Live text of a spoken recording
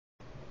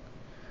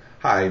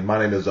Hi, my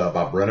name is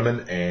Bob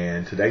Brenneman,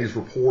 and today's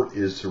report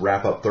is to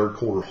wrap up third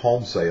quarter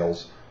home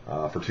sales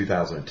for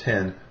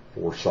 2010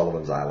 for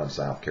Sullivans Island,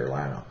 South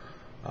Carolina.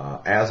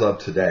 As of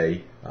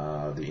today,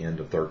 the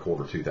end of third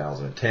quarter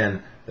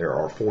 2010, there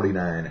are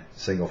 49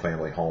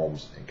 single-family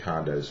homes and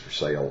condos for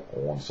sale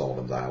on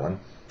Sullivans Island.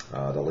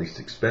 The least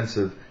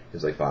expensive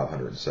is a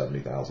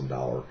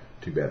 $570,000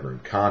 two-bedroom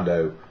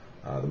condo.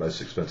 The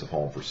most expensive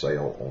home for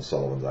sale on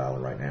Sullivans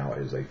Island right now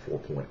is a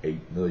 $4.8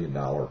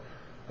 million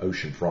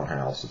oceanfront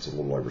house. It's a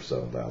little over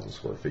 7,000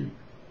 square feet.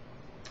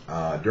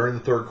 During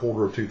the third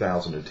quarter of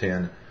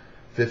 2010,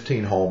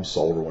 15 homes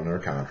sold or went under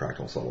contract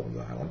on Sullivans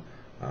Island.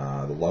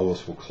 The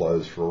lowest will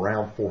close for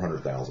around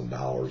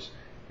 $400,000,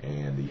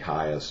 and the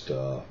highest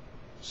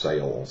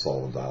sale on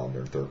Sullivans Island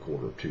during the third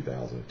quarter of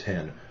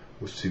 2010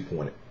 was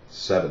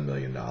 $2.7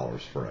 million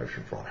for an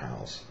oceanfront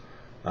house.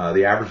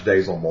 The average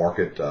days on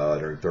market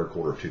during the third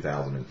quarter of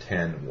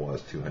 2010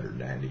 was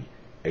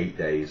 298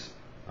 days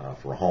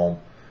for a home.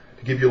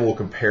 To give you a little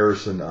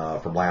comparison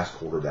from last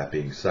quarter, that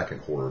being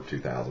second quarter of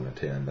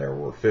 2010, there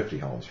were 50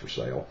 homes for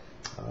sale.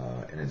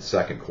 And in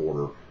second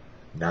quarter,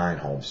 9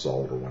 homes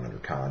sold or went under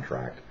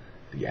contract.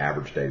 The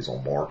average days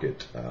on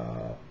market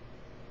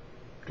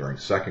during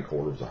the second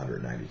quarter was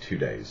 192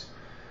 days.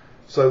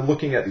 So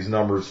looking at these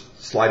numbers,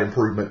 slight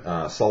improvement.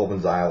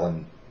 Sullivans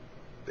Island,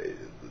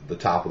 the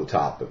top of the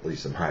top, at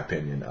least in my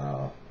opinion,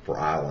 for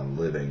island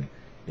living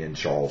in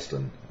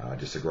Charleston.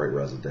 Just a great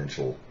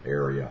residential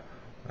area.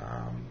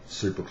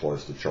 Super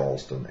close to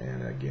Charleston,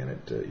 and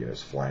again,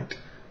 it's flanked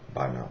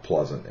by Mount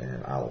Pleasant,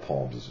 and Isle of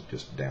Palms is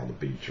just down the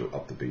beach or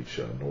up the beach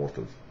north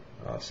of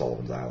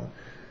Sullivans Island.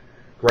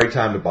 Great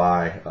time to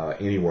buy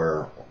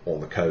anywhere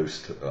on the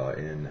coast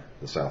in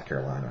the South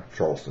Carolina,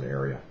 Charleston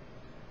area,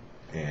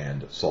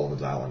 and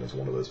Sullivans Island is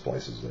one of those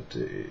places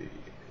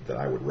that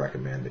I would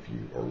recommend if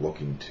you are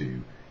looking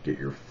to get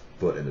your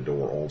foot in the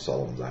door on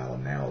Sullivans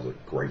Island. Now is a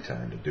great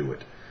time to do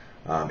it.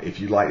 If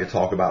you'd like to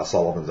talk about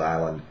Sullivans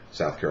Island,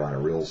 South Carolina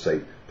real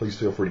estate, please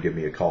feel free to give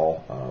me a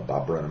call,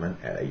 Bob Brenneman,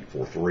 at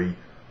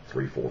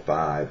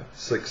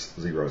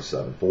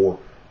 843-345-6074,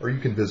 or you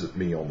can visit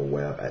me on the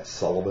web at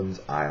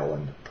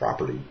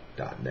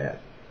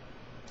sullivansislandproperty.net.